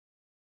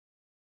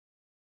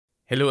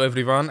Hello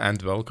everyone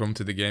and welcome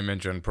to the Game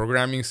Engine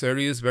programming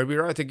series where we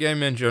write a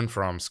game engine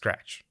from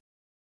scratch.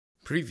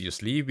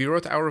 Previously, we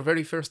wrote our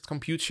very first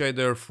compute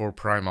shader for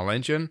Primal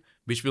Engine,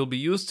 which will be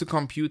used to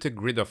compute a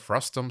grid of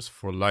frustums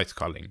for light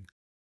culling.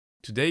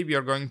 Today we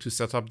are going to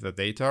set up the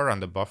data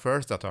and the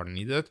buffers that are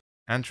needed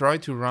and try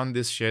to run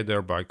this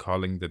shader by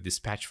calling the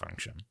dispatch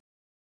function.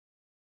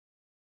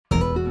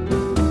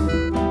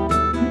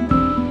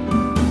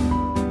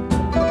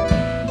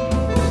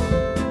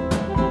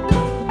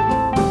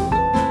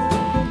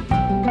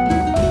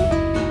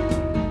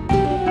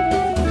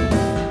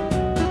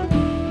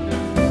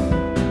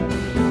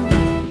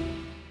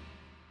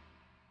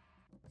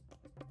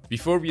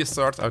 Before we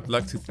start, I'd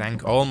like to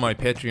thank all my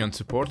Patreon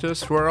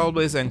supporters who are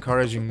always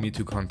encouraging me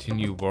to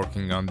continue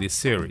working on this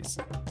series.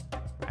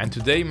 And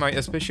today my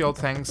special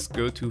thanks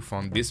go to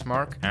von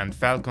Bismarck and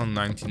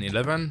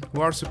Falcon1911 who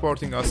are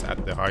supporting us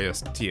at the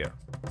highest tier.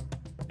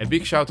 A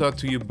big shout out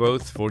to you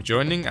both for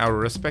joining our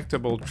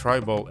respectable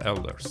tribal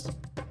elders.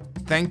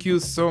 Thank you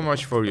so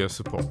much for your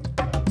support.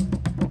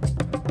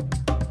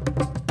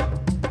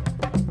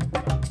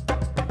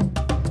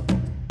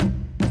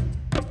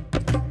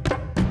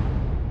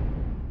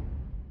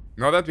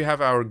 Now that we have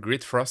our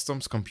grid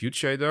frustums compute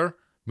shader,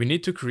 we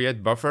need to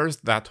create buffers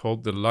that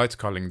hold the light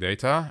culling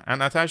data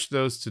and attach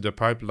those to the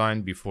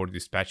pipeline before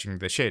dispatching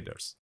the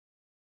shaders.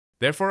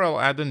 Therefore, I'll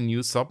add a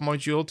new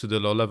submodule to the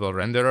low-level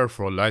renderer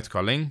for light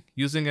culling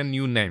using a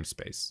new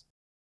namespace.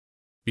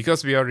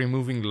 Because we are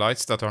removing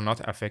lights that are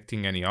not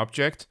affecting any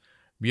object,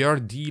 we are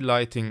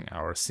delighting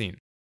our scene.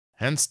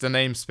 Hence the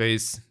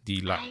namespace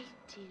delight.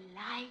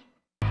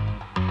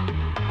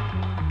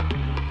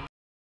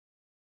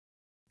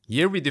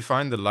 Here we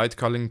define the light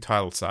culling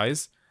tile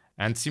size,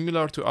 and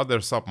similar to other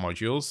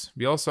submodules,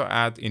 we also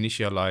add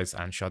initialize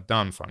and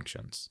shutdown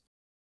functions.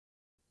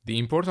 The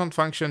important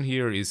function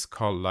here is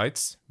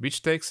callLights,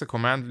 which takes a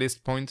command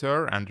list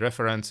pointer and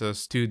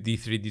references to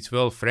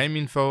d3d12 frame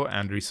info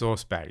and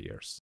resource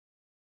barriers.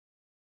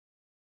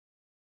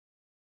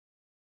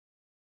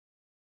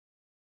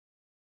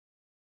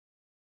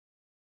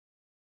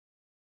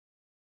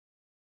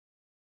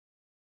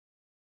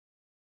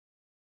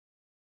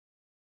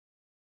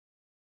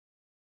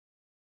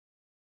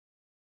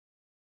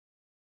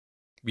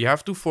 We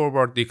have to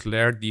forward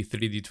declare the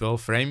 3d12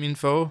 frame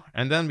info,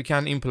 and then we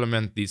can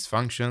implement these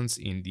functions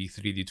in the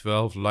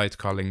 3d12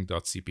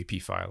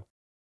 lightculling.cpp file.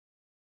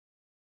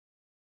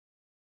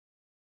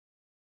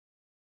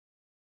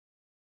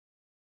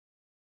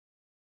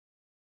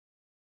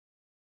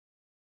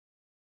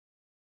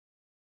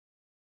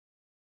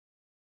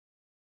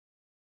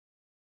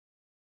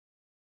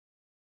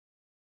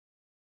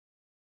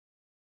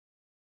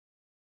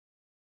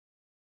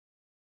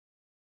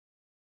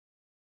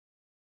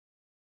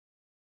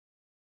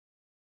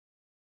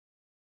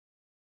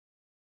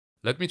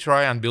 Let me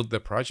try and build the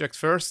project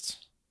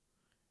first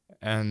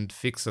and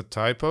fix a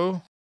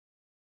typo.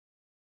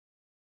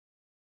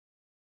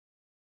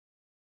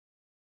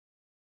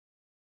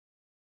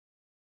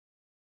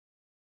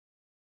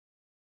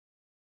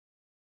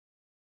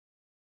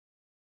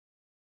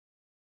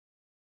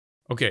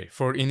 Okay,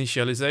 for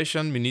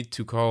initialization we need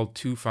to call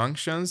two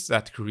functions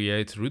that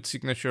create root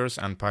signatures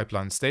and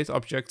pipeline state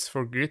objects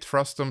for grid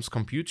frustums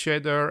compute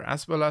shader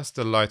as well as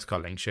the light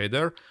culling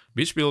shader,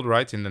 which we'll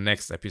write in the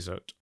next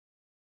episode.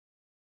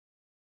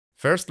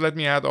 First, let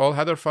me add all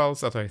header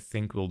files that I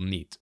think we'll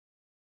need.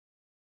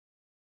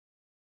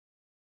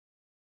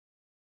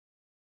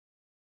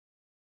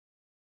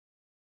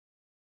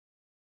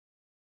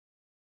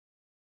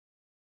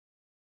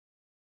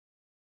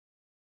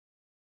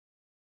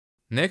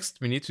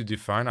 Next, we need to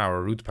define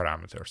our root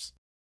parameters.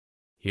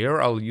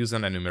 Here I'll use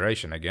an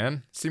enumeration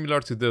again, similar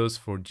to those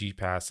for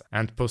GPass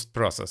and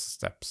post-process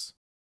steps.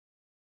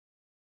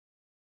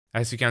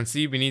 As you can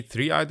see, we need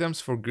three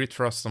items for grid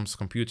frustums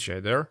compute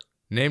shader,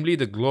 namely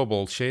the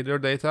global shader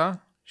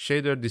data,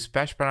 shader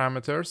dispatch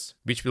parameters,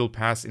 which will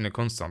pass in a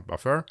constant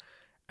buffer,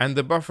 and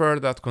the buffer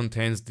that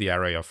contains the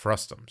array of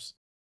frustums.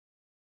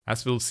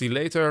 As we'll see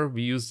later,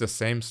 we use the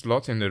same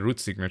slot in the root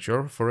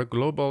signature for a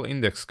global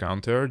index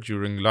counter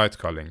during light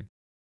culling.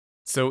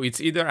 So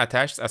it's either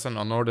attached as an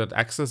unordered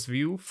access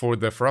view for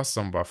the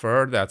frustum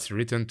buffer that's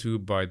written to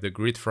by the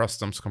grid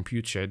frustums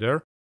compute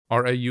shader,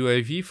 or a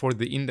UAV for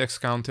the index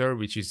counter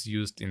which is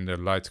used in the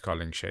light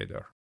culling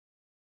shader.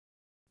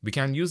 We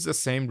can use the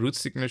same root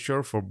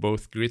signature for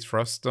both grid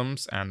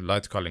frustums and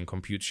light culling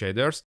compute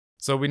shaders,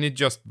 so we need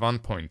just one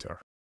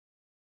pointer.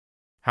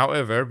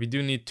 However, we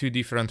do need two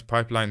different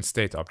pipeline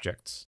state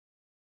objects.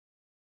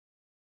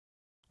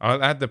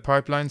 I'll add the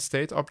pipeline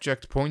state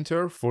object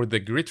pointer for the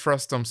grid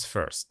frustums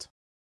first.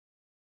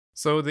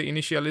 So the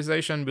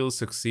initialization will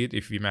succeed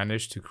if we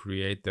manage to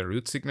create the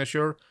root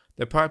signature,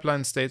 the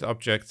pipeline state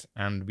object,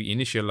 and we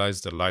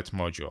initialize the light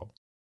module.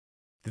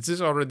 This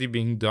is already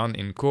being done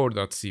in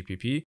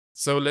core.cpp,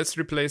 so let's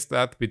replace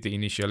that with the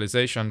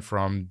initialization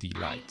from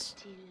delight.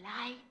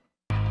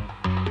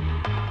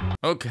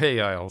 Okay,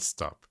 I'll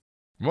stop.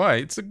 Why,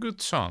 it's a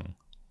good song.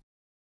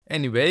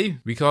 Anyway,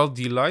 we call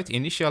delight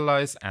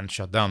initialize and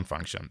shutdown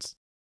functions.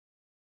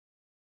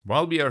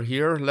 While we are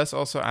here, let's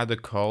also add a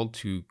call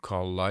to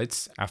call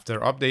lights after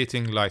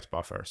updating light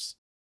buffers.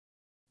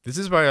 This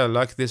is why I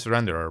like this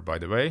renderer, by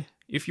the way.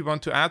 If you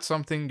want to add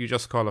something, you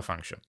just call a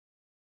function.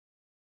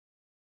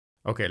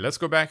 Okay, let's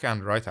go back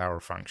and write our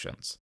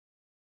functions.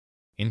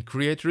 In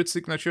create root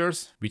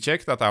signatures, we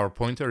check that our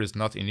pointer is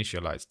not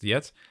initialized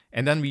yet,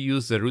 and then we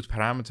use the root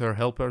parameter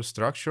helper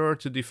structure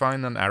to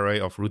define an array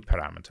of root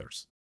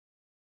parameters.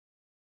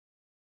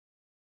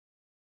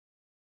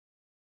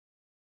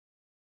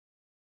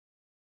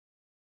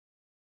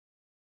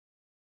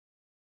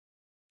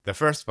 The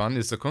first one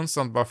is the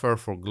constant buffer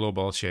for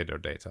global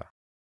shader data.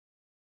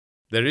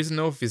 There is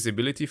no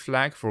visibility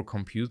flag for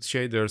compute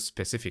shaders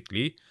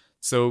specifically,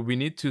 so we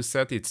need to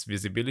set its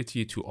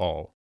visibility to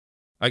all.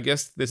 I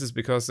guess this is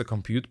because the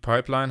compute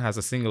pipeline has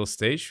a single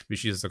stage,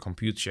 which is the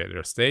compute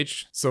shader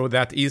stage, so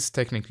that is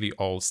technically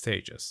all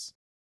stages.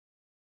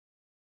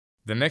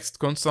 The next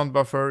constant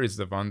buffer is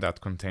the one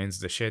that contains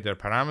the shader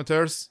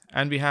parameters,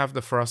 and we have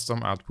the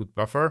frustum output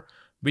buffer,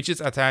 which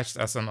is attached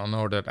as an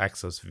unordered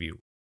access view.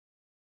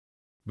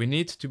 We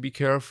need to be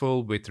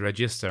careful with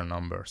register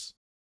numbers.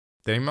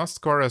 They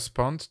must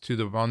correspond to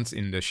the ones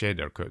in the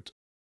shader code.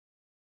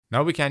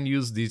 Now we can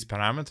use these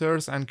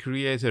parameters and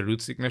create a root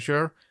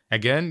signature,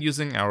 again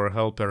using our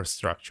helper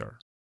structure.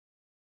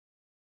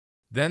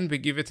 Then we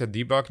give it a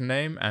debug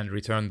name and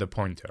return the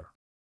pointer.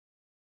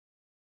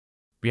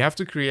 We have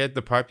to create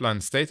the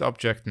pipeline state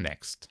object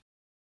next.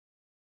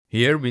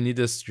 Here we need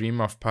a stream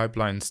of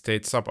pipeline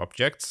state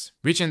subobjects,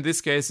 which in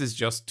this case is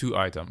just two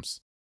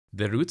items,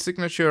 the root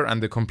signature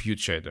and the compute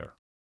shader.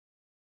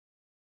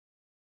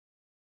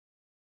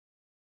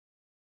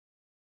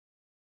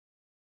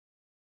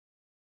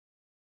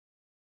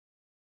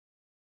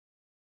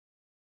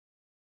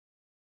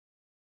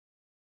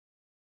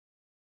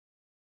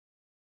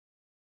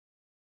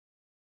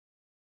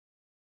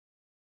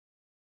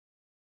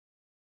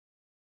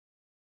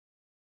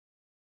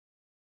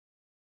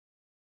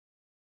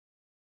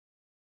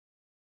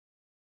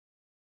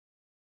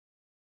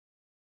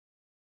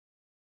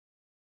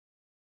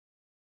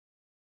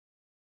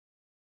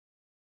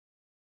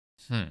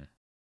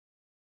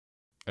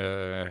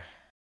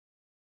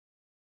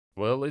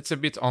 Well, it's a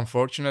bit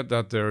unfortunate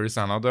that there is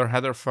another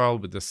header file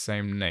with the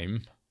same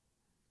name.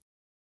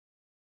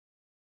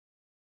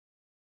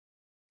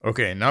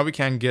 Okay, now we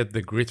can get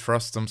the grid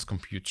frustums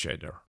compute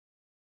shader.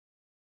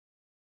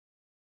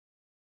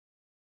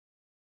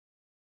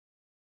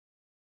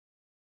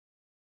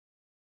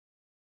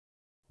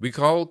 We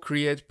call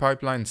create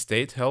pipeline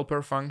state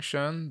helper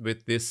function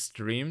with this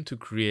stream to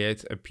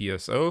create a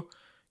PSO,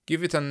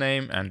 give it a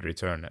name and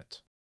return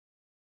it.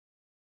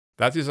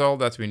 That is all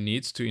that we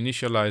need to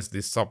initialize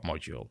this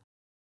submodule.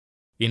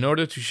 In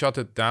order to shut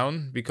it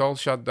down, we call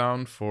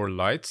shutdown for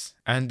lights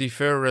and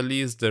defer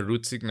release the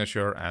root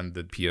signature and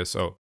the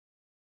PSO.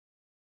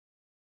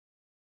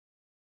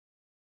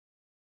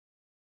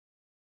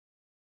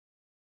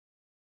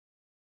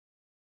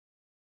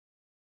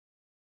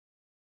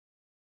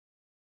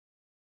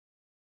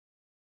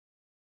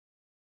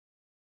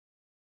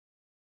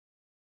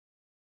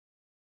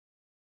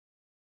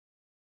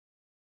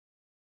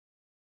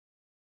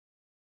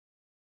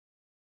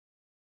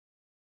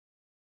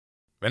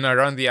 When I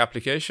run the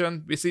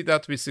application, we see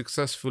that we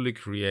successfully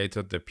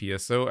created the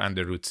PSO and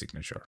the root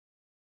signature.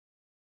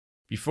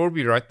 Before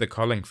we write the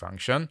culling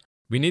function,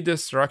 we need a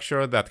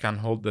structure that can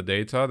hold the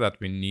data that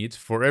we need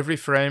for every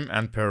frame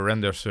and per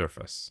render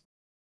surface.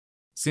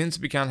 Since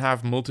we can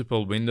have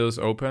multiple windows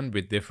open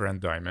with different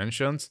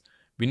dimensions,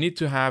 we need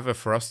to have a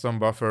frustum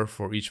buffer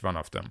for each one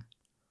of them.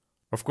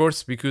 Of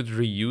course, we could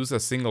reuse a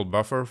single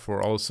buffer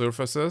for all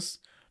surfaces,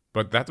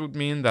 but that would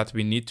mean that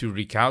we need to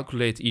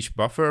recalculate each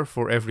buffer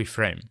for every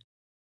frame.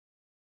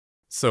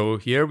 So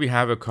here we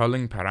have a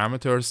culling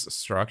parameters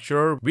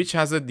structure which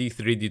has a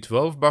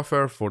D3-D12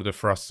 buffer for the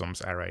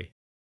frustums array.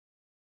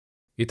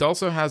 It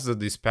also has the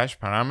dispatch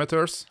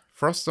parameters,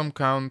 frustum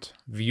count,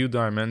 view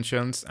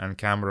dimensions, and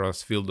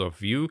camera's field of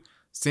view,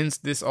 since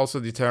this also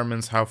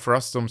determines how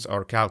frustums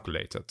are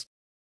calculated.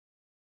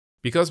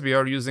 Because we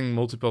are using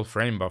multiple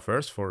frame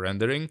buffers for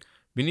rendering,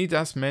 we need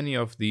as many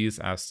of these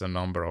as the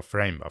number of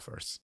frame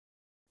buffers.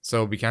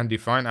 So we can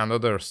define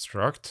another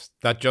struct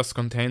that just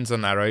contains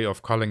an array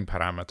of culling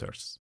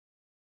parameters.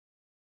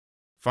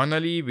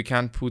 Finally, we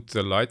can put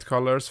the light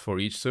colors for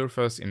each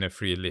surface in a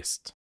free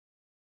list.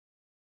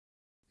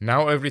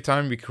 Now every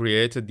time we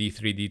create a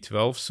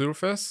D3-D12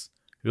 surface,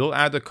 we'll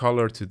add a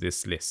color to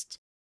this list.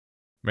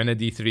 When a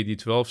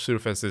D3-D12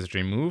 surface is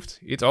removed,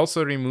 it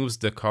also removes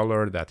the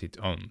color that it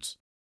owns.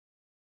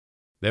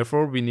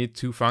 Therefore, we need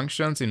two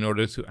functions in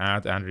order to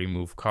add and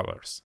remove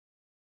colors.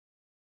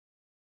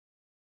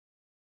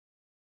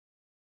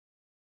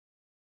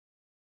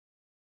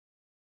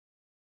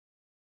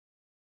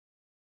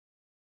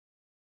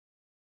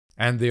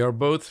 And they are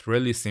both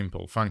really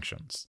simple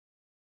functions.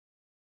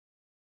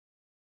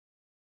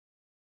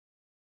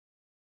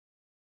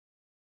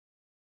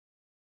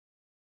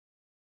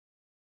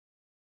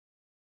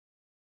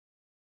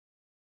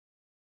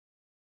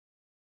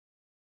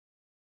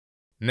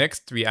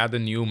 Next, we add a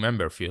new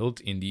member field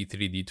in the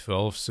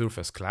 3D12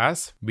 surface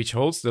class, which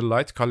holds the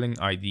light culling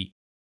ID.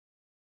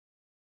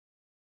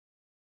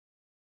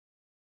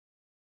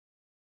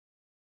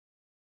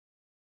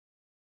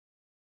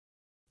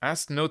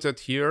 As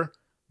noted here,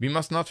 we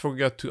must not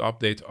forget to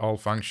update all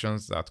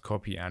functions that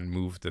copy and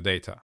move the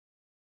data.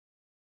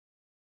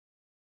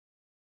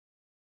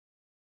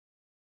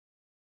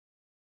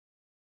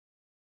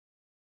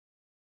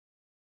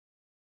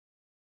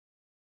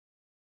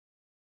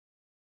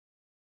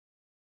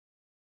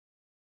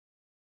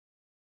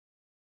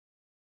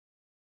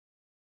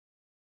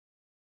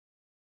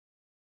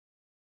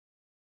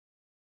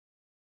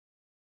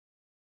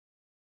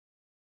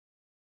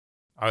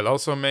 I'll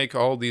also make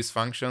all these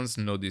functions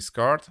no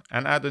discard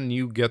and add a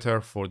new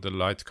getter for the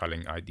light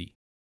culling ID.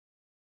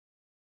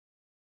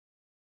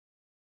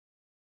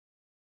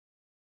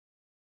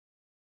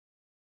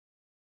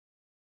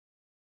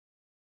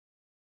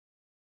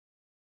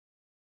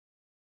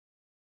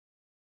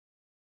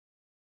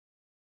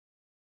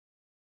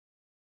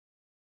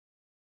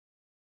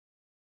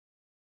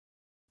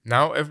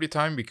 Now every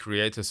time we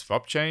create a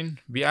swap chain,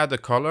 we add a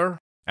color,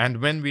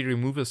 and when we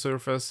remove a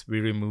surface, we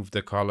remove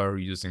the color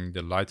using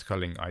the light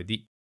culling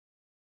ID.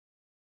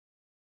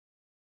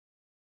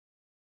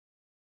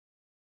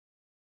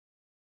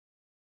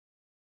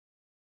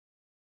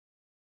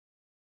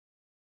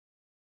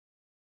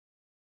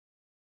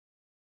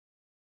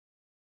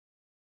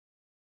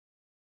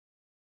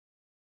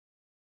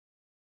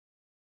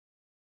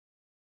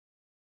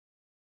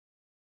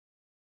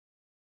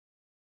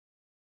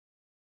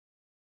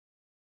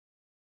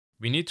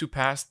 We need to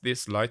pass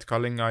this light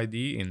culling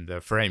ID in the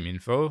frame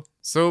info,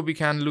 so we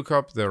can look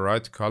up the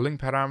right culling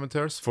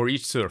parameters for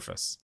each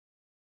surface.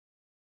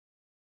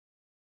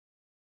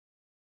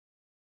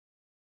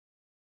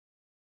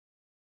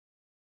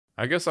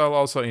 I guess I'll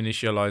also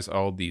initialize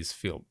all these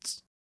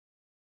fields.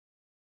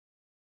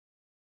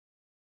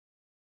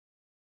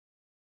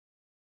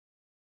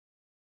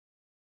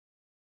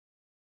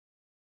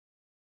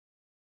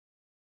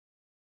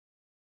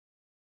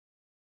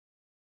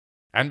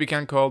 And we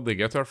can call the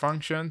getter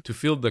function to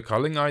fill the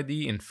culling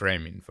ID in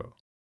frame info.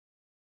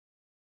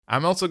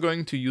 I'm also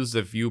going to use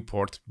the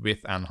viewport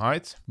width and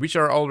height, which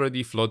are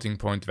already floating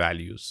point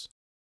values.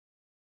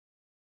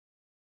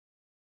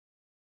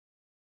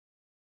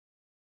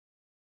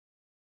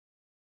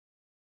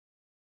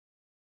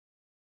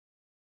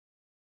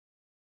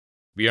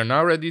 We are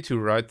now ready to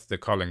write the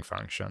culling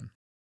function.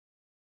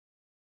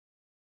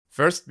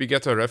 First, we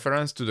get a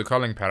reference to the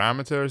culling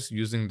parameters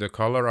using the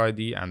color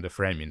ID and the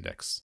frame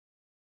index.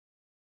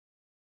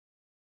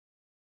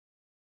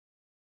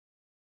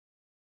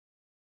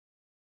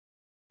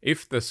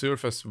 If the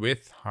surface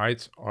width,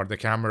 height, or the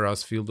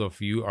camera's field of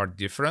view are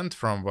different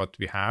from what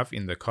we have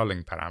in the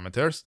culling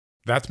parameters,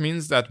 that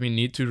means that we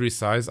need to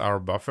resize our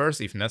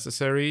buffers if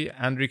necessary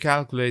and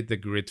recalculate the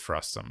grid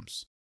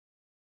frustums.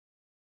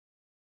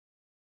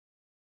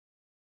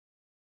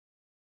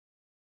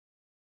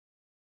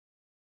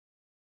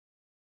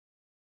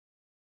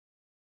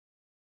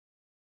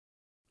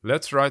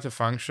 Let's write a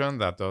function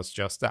that does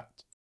just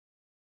that.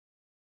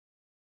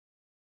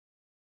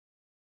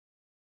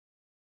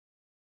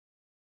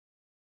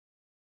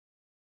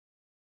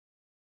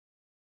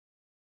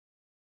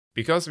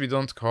 Because we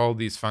don't call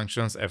these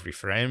functions every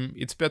frame,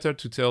 it's better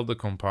to tell the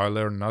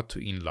compiler not to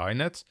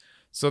inline it,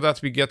 so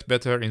that we get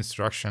better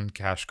instruction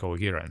cache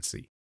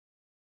coherency.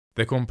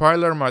 The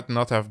compiler might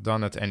not have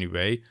done it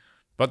anyway,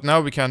 but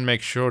now we can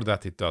make sure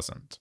that it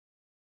doesn't.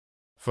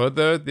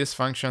 Further, this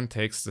function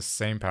takes the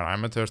same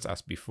parameters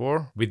as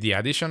before, with the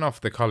addition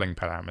of the culling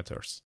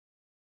parameters.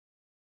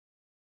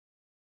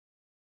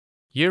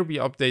 Here we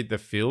update the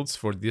fields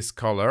for this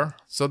color,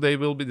 so they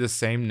will be the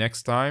same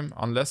next time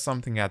unless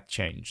something had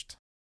changed.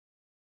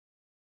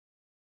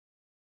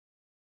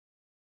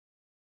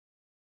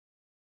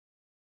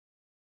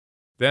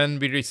 Then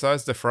we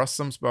resize the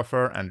frustums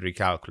buffer and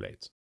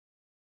recalculate.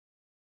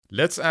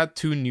 Let's add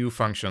two new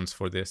functions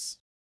for this.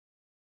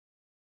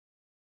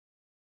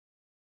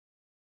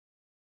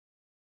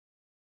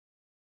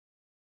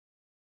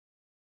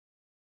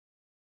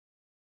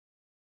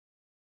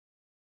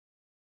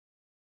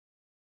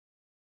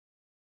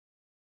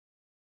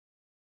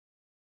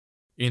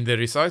 In the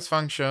resize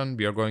function,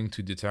 we are going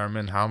to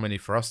determine how many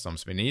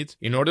frustums we need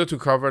in order to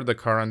cover the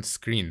current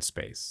screen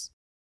space.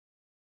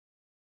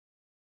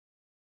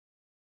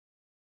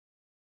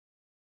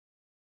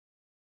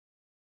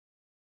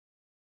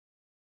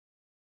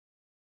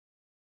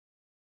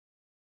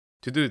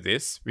 To do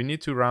this, we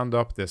need to round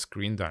up the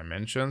screen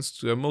dimensions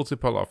to a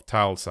multiple of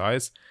tile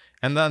size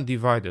and then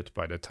divide it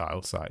by the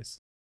tile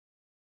size.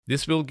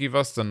 This will give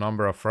us the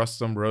number of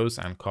frustum rows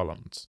and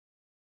columns.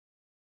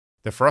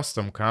 The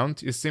frustum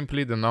count is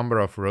simply the number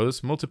of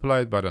rows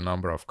multiplied by the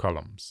number of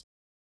columns.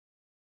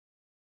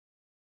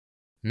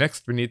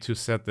 Next, we need to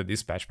set the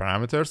dispatch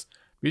parameters,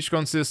 which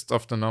consist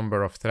of the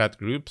number of thread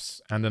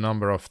groups and the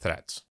number of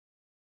threads.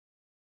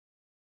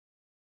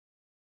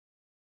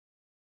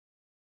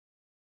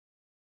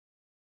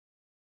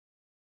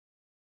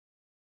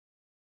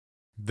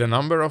 The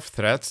number of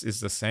threads is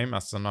the same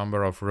as the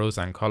number of rows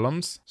and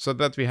columns, so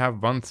that we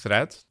have one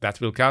thread that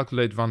will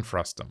calculate one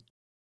frustum.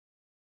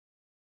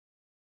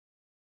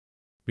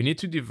 We need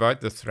to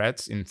divide the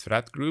threads in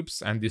thread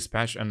groups and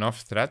dispatch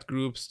enough thread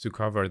groups to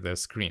cover the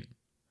screen.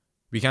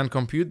 We can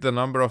compute the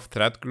number of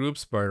thread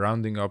groups by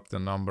rounding up the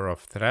number of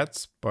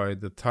threads by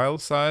the tile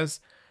size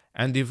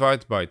and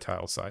divide by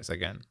tile size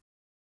again.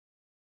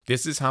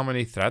 This is how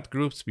many thread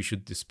groups we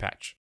should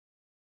dispatch.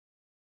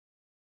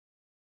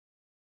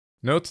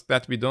 Note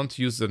that we don't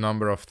use the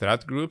number of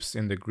thread groups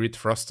in the grid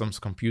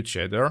frustums compute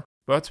shader,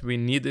 but we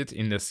need it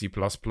in the C++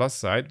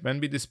 side when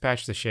we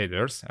dispatch the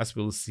shaders, as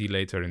we'll see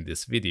later in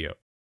this video.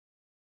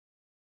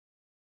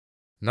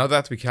 Now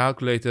that we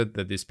calculated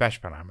the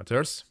dispatch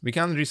parameters, we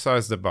can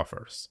resize the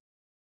buffers.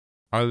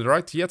 I'll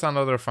write yet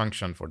another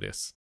function for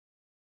this.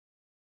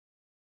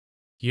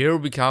 Here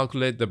we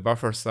calculate the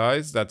buffer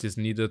size that is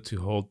needed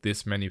to hold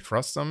this many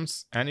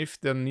frustums, and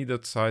if the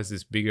needed size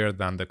is bigger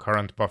than the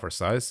current buffer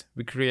size,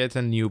 we create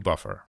a new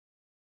buffer.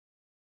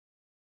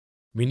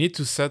 We need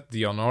to set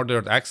the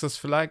unordered access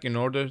flag in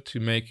order to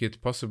make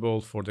it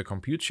possible for the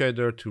compute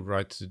shader to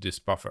write to this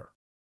buffer.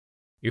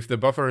 If the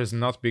buffer is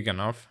not big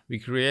enough, we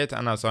create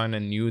and assign a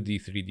new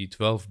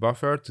D3D12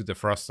 buffer to the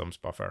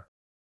frustums buffer.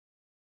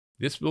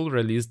 This will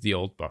release the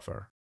old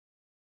buffer.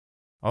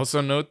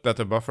 Also note that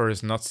the buffer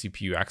is not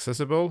CPU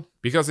accessible,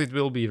 because it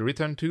will be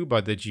written to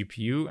by the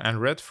GPU and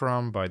read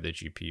from by the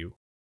GPU.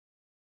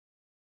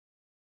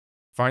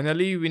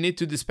 Finally, we need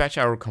to dispatch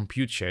our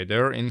compute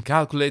shader in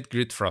calculate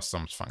grid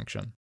frustums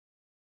function.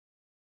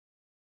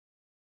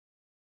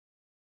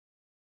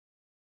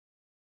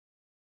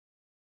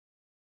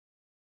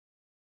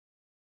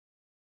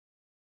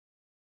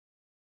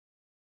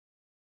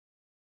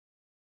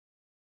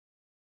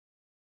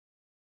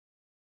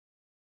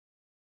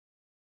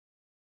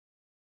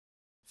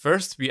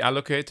 First, we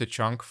allocate a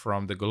chunk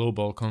from the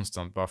global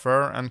constant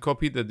buffer and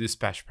copy the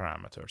dispatch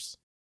parameters.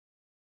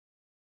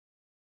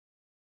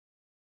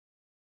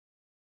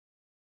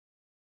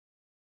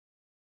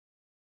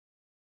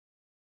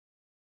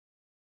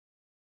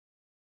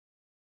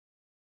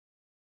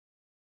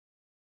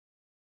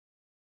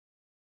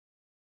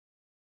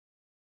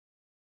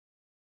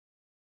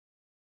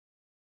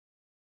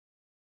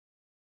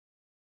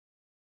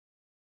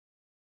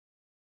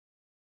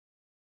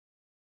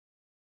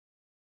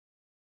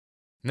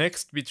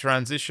 Next, we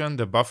transition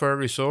the buffer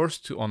resource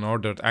to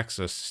unordered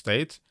access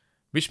state,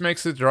 which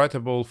makes it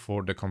writable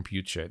for the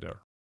compute shader.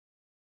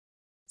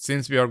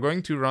 Since we are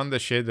going to run the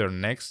shader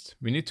next,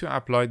 we need to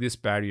apply this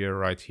barrier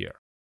right here.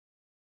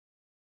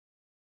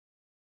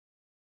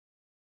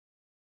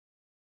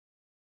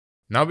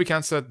 Now we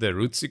can set the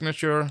root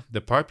signature,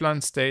 the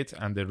pipeline state,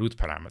 and the root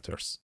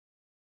parameters.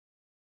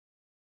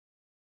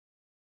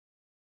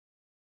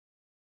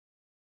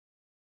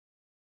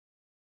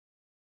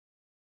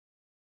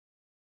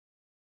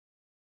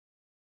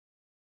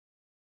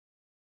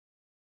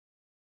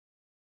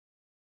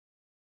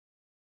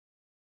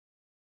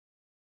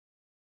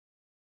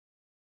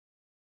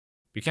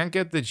 We can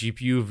get the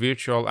GPU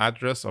virtual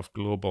address of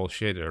global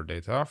shader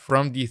data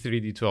from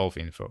D3D12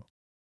 info.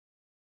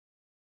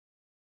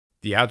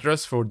 The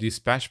address for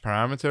dispatch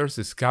parameters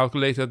is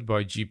calculated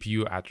by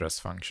GPU address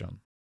function.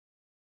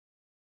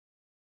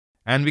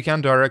 And we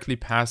can directly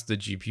pass the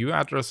GPU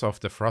address of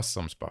the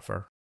frustums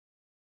buffer.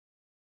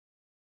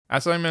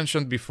 As I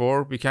mentioned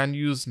before, we can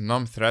use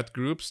num thread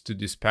groups to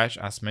dispatch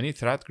as many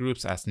thread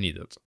groups as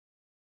needed.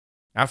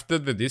 After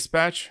the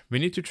dispatch, we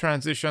need to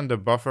transition the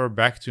buffer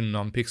back to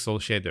non-pixel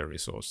shader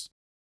resource.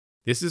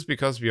 This is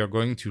because we are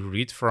going to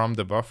read from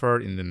the buffer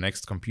in the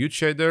next compute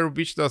shader,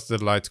 which does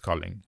the light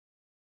culling.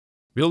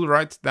 We'll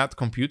write that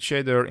compute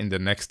shader in the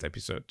next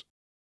episode.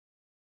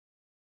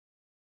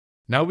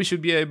 Now we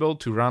should be able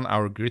to run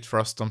our grid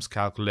frustums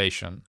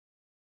calculation,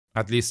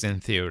 at least in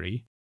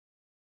theory.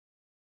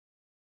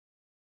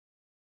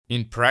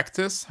 In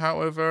practice,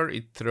 however,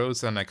 it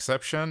throws an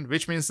exception,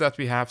 which means that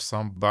we have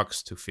some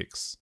bugs to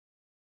fix.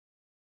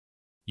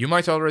 You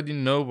might already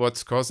know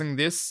what's causing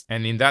this,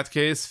 and in that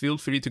case, feel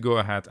free to go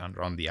ahead and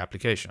run the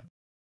application.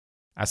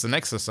 As an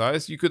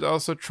exercise, you could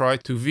also try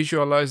to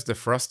visualize the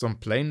frustum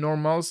plane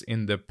normals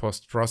in the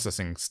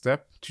post-processing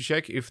step to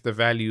check if the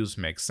values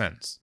make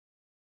sense.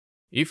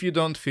 If you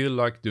don't feel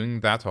like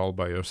doing that all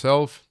by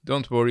yourself,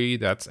 don't worry,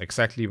 that's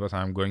exactly what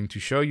I'm going to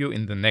show you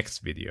in the next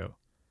video.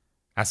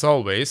 As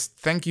always,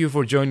 thank you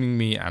for joining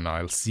me, and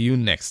I'll see you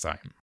next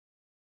time.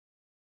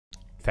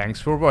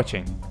 Thanks for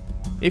watching.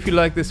 If you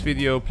like this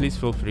video, please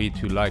feel free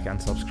to like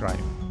and subscribe.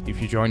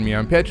 If you join me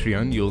on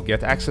Patreon, you'll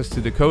get access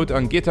to the code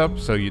on GitHub,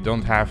 so you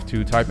don't have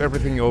to type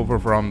everything over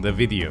from the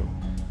video.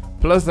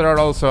 Plus, there are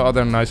also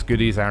other nice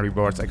goodies and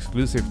rewards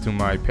exclusive to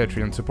my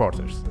Patreon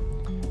supporters.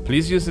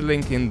 Please use the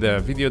link in the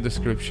video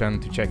description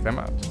to check them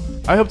out.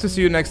 I hope to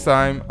see you next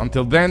time.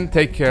 Until then,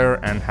 take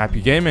care and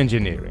happy game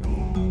engineering.